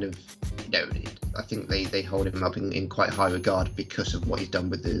 isn't he? Kind of, I think they hold him up in quite high regard because of what he's done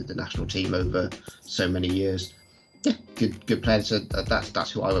with the national team over so many years. Yeah, good player. So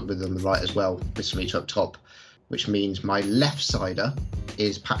that's who I went with on the right as well, with Smicer up top, which means my left-sider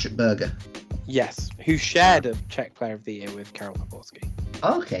is Patrik Berger. Yes, who shared a Czech Player of the Year with Karol Poborský.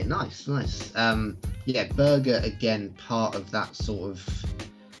 Okay, nice. Berger, again, part of that sort of,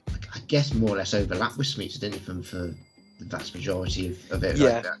 I guess, more or less overlap with Smicer, didn't he, for the vast majority of it?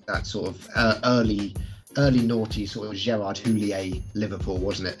 Yeah. Like that sort of early naughty sort of Gerard Houllier Liverpool,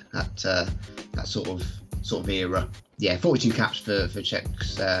 wasn't it? That sort of era. Yeah, 42 caps for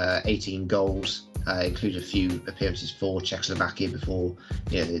Czechs, 18 goals. Includes a few appearances for Czechoslovakia before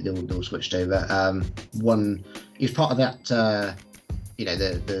they all switched over. He was part of that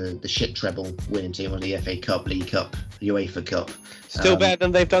the shit treble winning team on the FA Cup, League Cup, UEFA Cup. Still better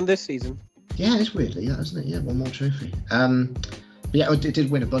than they've done this season. Yeah, it's weirdly, isn't it? Yeah, one more trophy. It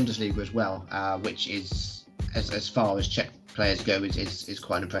did win a Bundesliga as well, which is as far as Czech players go is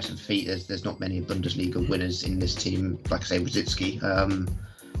quite an impressive feat. There's not many Bundesliga winners in this team, like I say, Rosicky.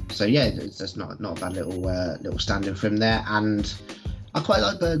 That's not a bad little stand-in for him there. And I quite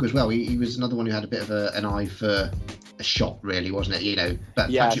like Berger as well. He was another one who had a bit of an eye for a shot, really, wasn't it? You know, but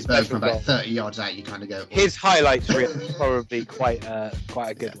Yeah, Patrick Berg from special about goal. 30 yards out, you kind of go. His highlights reel is probably quite a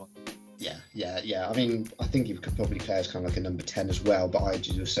good one. Yeah. I mean, I think he could probably play as kind of like a number 10 as well, but I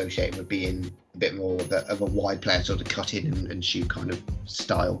just associate him with being a bit more of a wide player, sort of cut in and shoot kind of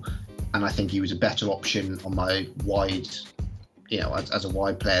style. And I think he was a better option on my wide, you know, as a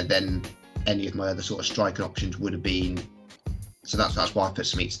wide player than any of my other sort of striker options would have been. So that's why I put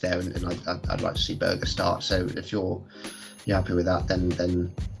Smeets there, and I'd like to see Berger start. So if you're happy with that,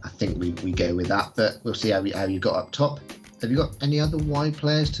 then I think we go with that. But we'll see how you got up top. Have you got any other wide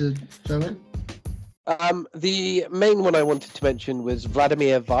players to throw in? The main one I wanted to mention was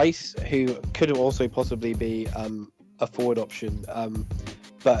Vladimir Weiss, who could also possibly be a forward option,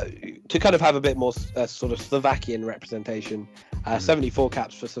 but to kind of have a bit more sort of Slovakian representation. 74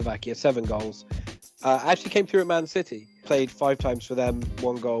 caps for Slovakia, 7 goals. Actually came through at Man City, played 5 times for them,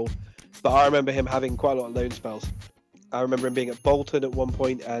 1 goal. But I remember him having quite a lot of loan spells. I remember him being at Bolton at one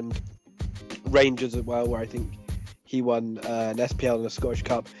point and Rangers as well, where I think he won an SPL and a Scottish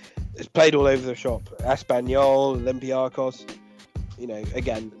Cup. It's played all over the shop. Espanyol, Olympiacos. You know,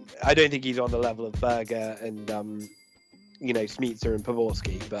 again, I don't think he's on the level of Berger and Smeetser and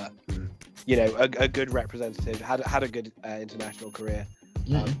Pavorsky, but you know, a good representative. Had a good international career.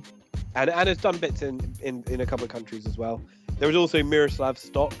 Yeah. And has done bits in a couple of countries as well. There was also Miroslav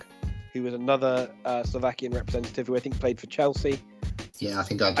Stoch, who was another Slovakian representative who I think played for Chelsea. Yeah, I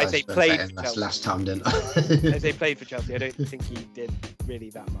think I say played for that's Chelsea. last time, didn't I? I say played for Chelsea. I don't think he did really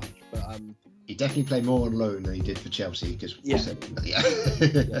that much, but he definitely played more on loan than he did for Chelsea. Because Yeah.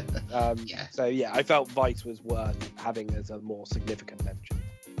 Yeah. So yeah, I felt Weiss was worth having as a more significant mention.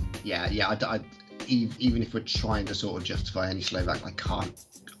 Yeah. Even if we're trying to sort of justify any Slovak, I can't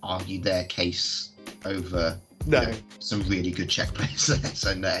argue their case over some really good Czech players there.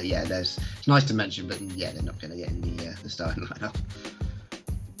 So no, yeah, it's nice to mention, but yeah, they're not going to get in the starting lineup.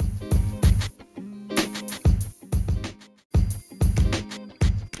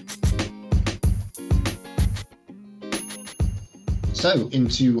 So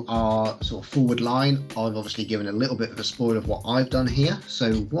into our sort of forward line, I've obviously given a little bit of a spoil of what I've done here.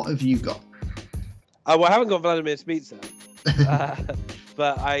 So what have you got? Well, I haven't got Vladimir Smeetser,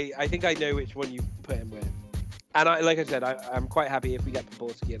 but I think I know which one you put him with. And like I said, I'm quite happy if we get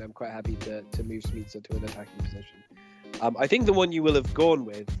Pavorsky, and I'm quite happy to move Smeetser to an attacking position. I think the one you will have gone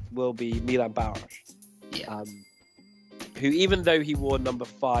with will be Milan Baros. Yeah. Who, even though he wore number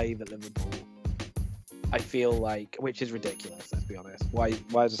 5 at Liverpool, I feel like, which is ridiculous, let's be honest. Why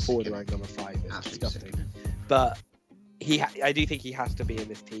is a forward wearing number 5? It's disgusting. But I do think he has to be in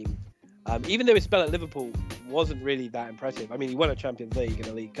this team. Even though his spell at Liverpool wasn't really that impressive. I mean, he won a Champions League and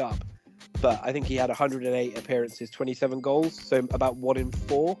a League Cup, but I think he had 108 appearances, 27 goals, so about 1 in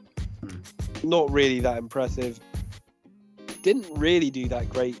 4. Not really that impressive. Didn't really do that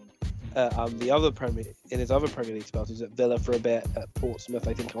great in his other Premier League spells. He was at Villa for a bit, at Portsmouth,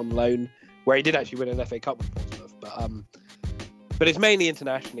 I think, on loan, where he did actually win an FA Cup with Portsmouth. But it's mainly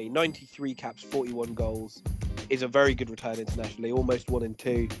internationally. 93 caps, 41 goals is a very good return internationally, almost 1 in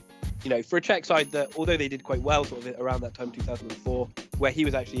 2. You know, for a Czech side that, although they did quite well sort of around that time, 2004, where he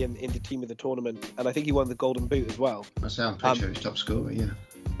was actually in the team of the tournament, and I think he won the Golden Boot as well. I'm pretty sure he's top scorer, yeah.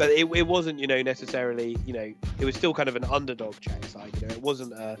 But it wasn't, necessarily, it was still kind of an underdog Czech side. It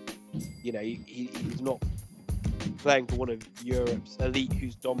wasn't he's not playing for one of Europe's elite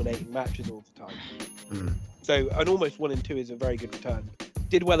who's dominating matches all the time. So an almost 1 in 2 is a very good return.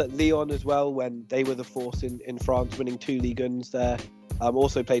 Did well at Lyon as well when they were the force in France, winning 2 Ligue 1s there.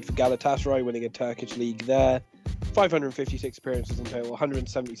 Also played for Galatasaray, winning a Turkish league there. 556 appearances in total,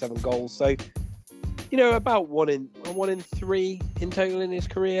 177 goals. So, about 1 in 3 in total in his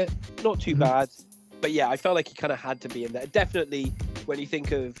career. Not too bad. But yeah, I felt like he kind of had to be in there. Definitely, when you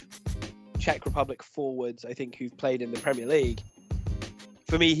think of Czech Republic forwards, I think, who've played in the Premier League,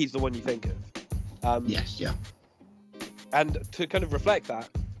 for me, he's the one you think of. Yes, yeah. And to kind of reflect that,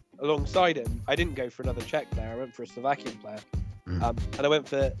 alongside him, I didn't go for another Czech player. I went for a Slovakian player. And I went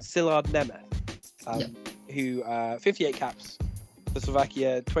for Szilard Nemeth, who 58 caps for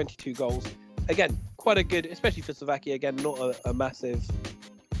Slovakia, 22 goals. Again, quite a good, especially for Slovakia. Again, not a massive,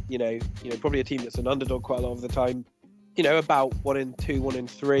 probably a team that's an underdog quite a lot of the time. About 1 in 2, 1 in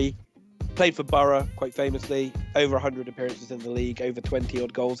 3. Played for Borough quite famously. Over 100 appearances in the league, over 20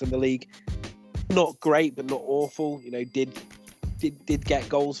 odd goals in the league. Not great, but not awful. Did get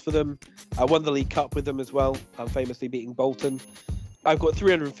goals for them. I won the League Cup with them as well, famously beating Bolton. I've got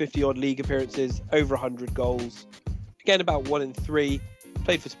 350 odd league appearances, over 100 goals. Again, about 1 in 3.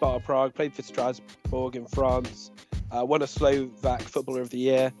 Played for Sparta Prague, played for Strasbourg in France. Won a Slovak Footballer of the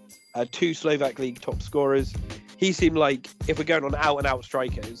Year. 2 Slovak League top scorers. he seemed like, if we're going on out-and-out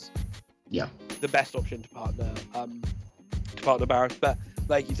strikers, Yeah. the best option to partner Barros. But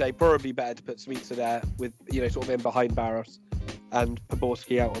like you say, probably better to put Smica there with, sort of in behind Barros and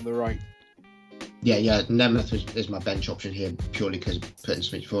Poborski out on the right. Yeah. Nemeth is my bench option here purely because putting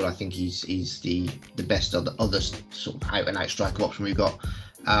Smith forward, I think he's the best of the other sort of out and out striker option we've got.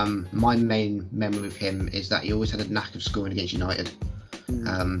 My main memory of him is that he always had a knack of scoring against United.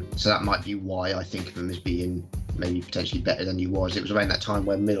 So that might be why I think of him as being maybe potentially better than he was. It was around that time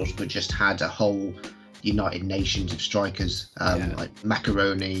when Middlesbrough just had a whole United Nations of strikers, like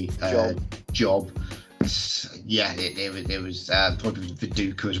Macaroni, Job. Yeah, it was probably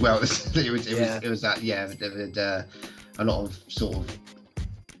Viduka as well. It was that. Yeah, there was a lot of sort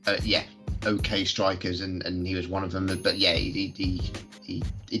of okay strikers, and he was one of them. But yeah, he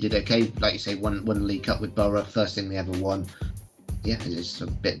did okay. Like you say, won the League Cup with Borough, first thing they ever won. Yeah, it's a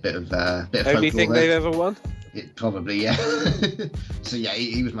bit of only thing they've ever won. Probably, yeah. So yeah,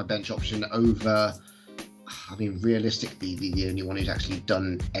 he was my bench option over. I mean, realistically, the only one who's actually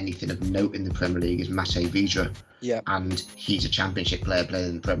done anything of note in the Premier League is Matej Vydra. Yeah. And he's a Championship player playing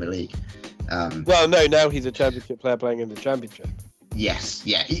in the Premier League. Well, no, now he's a Championship player playing in the Championship. Yes,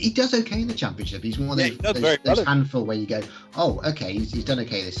 yeah. He does okay in the Championship. He's one of those handful where you go, oh, okay, he's done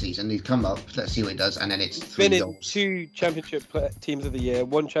okay this season. He's come up, let's see what he does. And then it's three been goals. In 2 Championship teams of the year,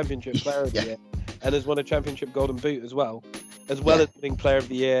 1 Championship player of the year, and has won a Championship Golden Boot as well as winning Player of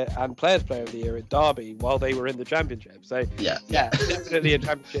the Year and Players Player of the Year at Derby while they were in the Championship. So yeah, definitely a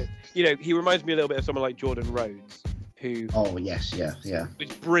Championship. He reminds me a little bit of someone like Jordan Rhodes, who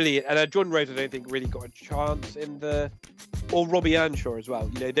was brilliant. And Jordan Rhodes, I don't think really got a chance or Robbie Earnshaw as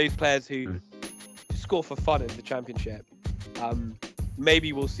well. Those players who score for fun in the Championship.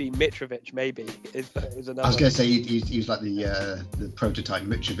 Maybe we'll see Mitrovic. Maybe is another. I was going to say he's like the prototype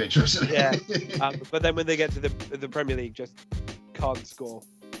Mitrovic or something. Yeah, but then when they get to the Premier League, just can't score.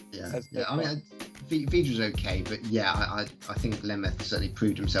 Yeah. I mean, Vydra's okay, but I think Nemeth certainly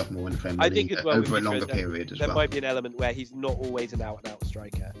proved himself more in the Premier League over a longer period as well. There might be an element where he's not always an out-and-out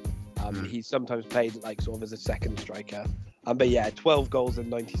striker. He's sometimes played like sort of as a second striker. But yeah, 12 goals and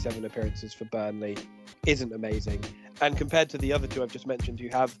 97 appearances for Burnley isn't amazing. And compared to the other two I've just mentioned, who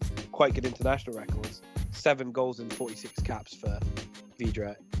have quite good international records, 7 goals and 46 caps for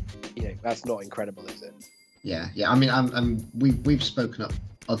Vydra, that's not incredible, is it? Yeah. I mean, we've spoken up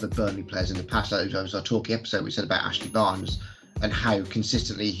other Burnley players in the past. Like, it was our talking episode we said about Ashley Barnes and how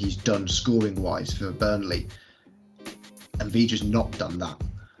consistently he's done scoring-wise for Burnley, and Vydra's not done that.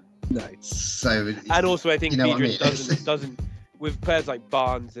 No. So, and also I think Vydra doesn't with players like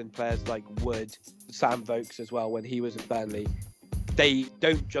Barnes and players like Wood, Sam Vokes as well. When he was at Burnley, they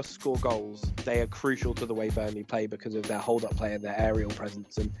don't just score goals; they are crucial to the way Burnley play because of their hold-up play and their aerial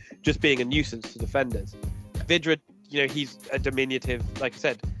presence, and just being a nuisance to defenders. Vydra, he's a diminutive, like I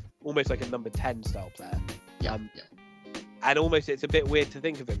said, almost like a number 10 style player. And almost it's a bit weird to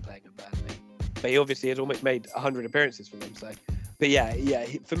think of him playing at Burnley, but he obviously has almost made 100 appearances for them. So. But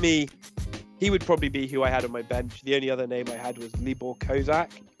for me, he would probably be who I had on my bench. The only other name I had was Libor Kozak,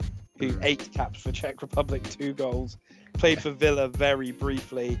 who 8 caps for Czech Republic, 2 goals, played for Villa very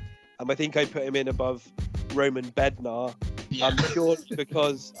briefly. I think I put him in above Roman Bednar, purely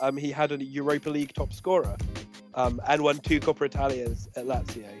because he had a Europa League top scorer and won 2 Coppa Italias at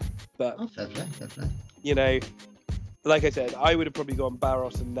Lazio. But fair play. Like I said, I would have probably gone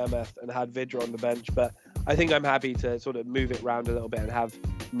Barros and Nemeth and had Vydra on the bench, but I think I'm happy to sort of move it around a little bit and have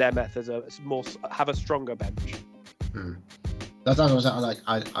Nemeth have a stronger bench. That's what I was like.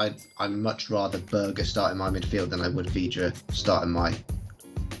 I'd much rather Berger start in my midfield than I would Vydra start in my.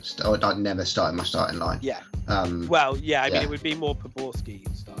 I'd never start in my starting line. Yeah. I mean, it would be more Poborski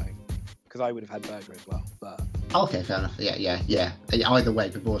starting because I would have had Berger as well. But okay, fair enough. Yeah. Either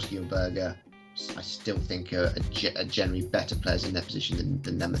way, Poborski or Berger, I still think are generally better players in their position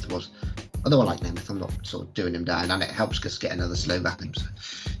than Nemeth was. Although I like Nemeth, I'm not sort of doing him down, and it helps us get another Slovak.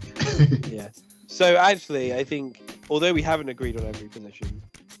 So. Yeah. So actually, I think although we haven't agreed on every position,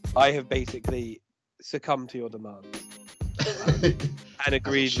 I have basically succumbed to your demands and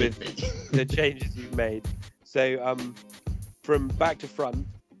agreed with the changes you've made. So from back to front,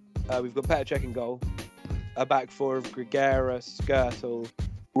 we've got Petr Cech in goal, a back four of Grigera, Skrtel,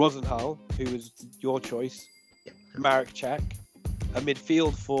 Rosenthal, who was your choice, Marek Cech, a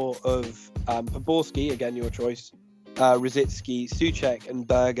midfield four of Poborski, again your choice, Rosicky, Souček and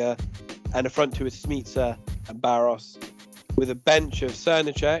Berger, and a front two of Smica and Barros, with a bench of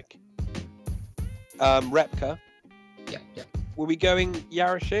Černíček, Repka. Yeah. Were we going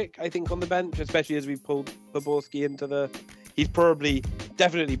Jarosik, I think, on the bench, especially as we pulled Poborski into the... He's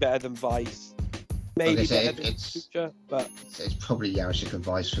definitely better than Weiss. maybe say, better than Kucha, but it's probably Yarashik and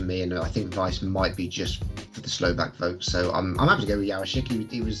Vice for me, and I think Vice might be just for the Slovak vote. So I'm happy to go with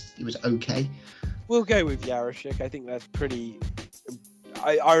Yarashik. He was okay. we'll go with Yarashik. I think that's pretty.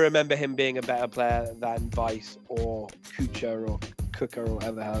 I remember him being a better player than Vice or Kucha or Kuka or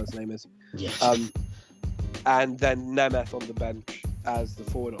whatever the hell his name is. Yeah. And then Nemeth on the bench as the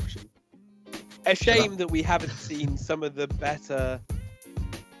forward option. A shame that we haven't seen some of the better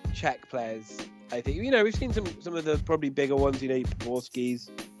Czech players. I think we've seen some of the probably bigger ones. Your Poborskis,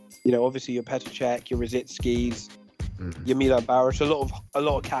 obviously your Petr Cech, your Rosicskis, your Milan Baroš. A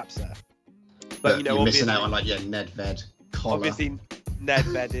lot of caps there. But you're missing out on Nedved, Koller. Obviously,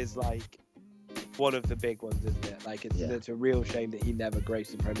 Nedved is like one of the big ones, isn't it? Like it's a real shame that he never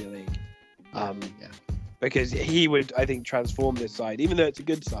graced the Premier League. Because he would, I think, transform this side, even though it's a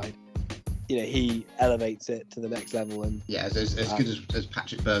good side. He elevates it to the next level, and as good as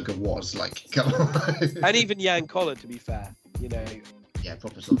Patrick Berger was, come on. And even Jan Koller, to be fair,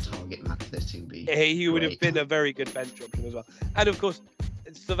 proper sort of target man for this team. He would have been a very good bench option as well. And of course,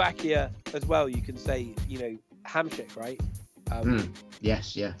 Slovakia as well. You can say, Hamšík, right?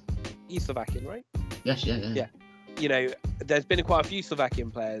 Yes, yeah. He's Slovakian, right? Yes, yeah. There's been quite a few Slovakian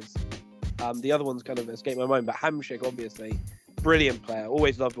players. The other ones kind of escaped my mind, but Hamšík, obviously, brilliant player.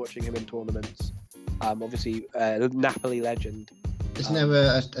 Always loved watching him in tournaments. Obviously, Napoli legend. Isn't there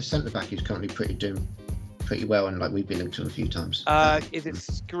a centre back who's currently doing pretty well, and we've been linked to him a few times? Is it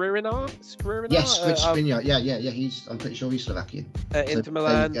Skriniar? Yes, Skriniar. Yeah. I'm pretty sure he's Slovakian. Inter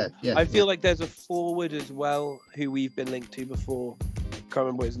Milan. I feel like there's a forward as well who we've been linked to before. Can't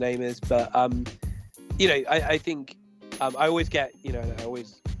remember what his name is, but I think I always get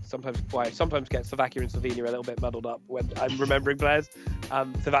sometimes get Slovakia and Slovenia a little bit muddled up when I'm remembering players.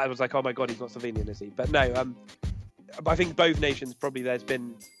 So that was like, oh my god, he's not Slovenian, is he? But no, I think both nations there's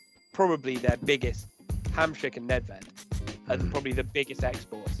been their biggest, Hamšík and Nedved, as probably the biggest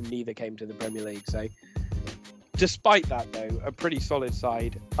exports, and neither came to the Premier League. So despite that, though, a pretty solid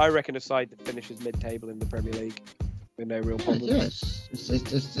side. I reckon a side that finishes mid-table in the Premier League with no real problems. Yes, it's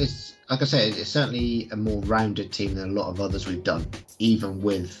like I say, it's certainly a more rounded team than a lot of others we've done, even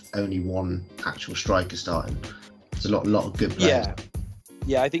with only one actual striker starting. There's a lot of good players.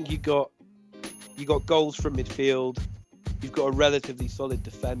 Yeah. I think you got goals from midfield. You've got a relatively solid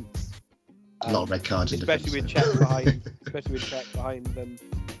defence. A lot of red cards, especially with Czech behind them.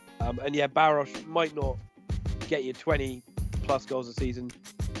 And Baroš might not get you 20 plus goals a season,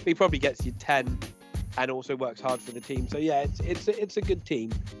 but he probably gets you 10. And also works hard for the team. So it's a good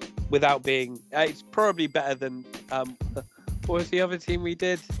team, without being. It's probably better than what was the other team we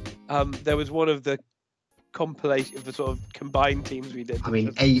did? There was one of the compilation of the sort of combined teams we did. I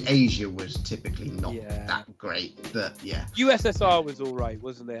mean, Asia was typically not that great, but yeah. USSR was all right,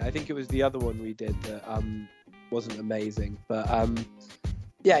 wasn't it? I think it was the other one we did that wasn't amazing, but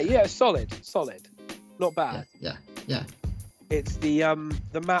solid, not bad. Yeah. It's the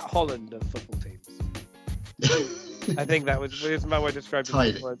Matt Holland of football teams. I think that was my way of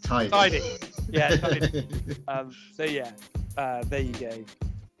describing it. Tidy. Yeah, tidy. There you go.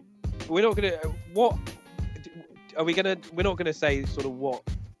 We're not gonna say sort of what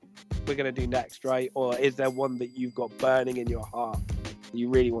we're gonna do next, right? Or is there one that you've got burning in your heart that you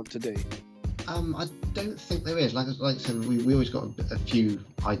really want to do? I don't think there is. Like I said, we always got a few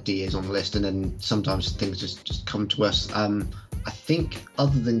ideas on the list, and then sometimes things just come to us. I think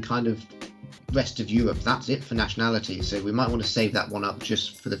other than kind of rest of Europe, that's it for nationalities. So we might want to save that one up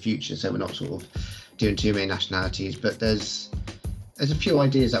just for the future, so we're not sort of doing too many nationalities. But there's a few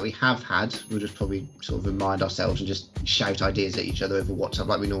ideas that we have had. We'll just probably sort of remind ourselves and just shout ideas at each other over WhatsApp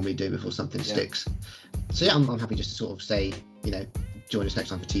like we normally do before something sticks. So I'm happy just to sort of say, join us next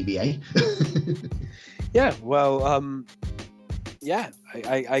time for TBA.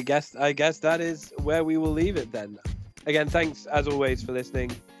 I guess that is where we will leave it then. Again, thanks as always for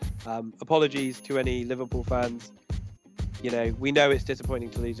listening. Apologies to any Liverpool fans. We know it's disappointing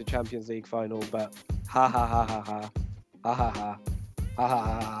to lose a Champions League final, but ha ha ha ha ha ha ha ha ha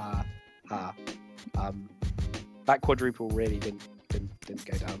ha ha ha. That quadruple really didn't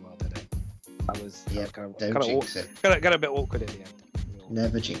go down well, did it? That was kind of a bit awkward in the end.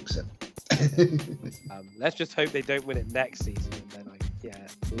 Never jinx it. Let's just hope they don't win it next season, and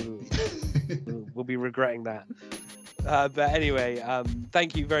then we'll be regretting that. But anyway,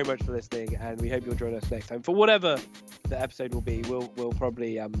 thank you very much for listening, and we hope you'll join us next time for whatever the episode will be. We'll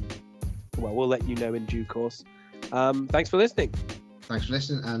probably we'll let you know in due course. Thanks for listening.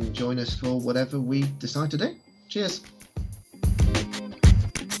 And join us for whatever we decide to do. Cheers.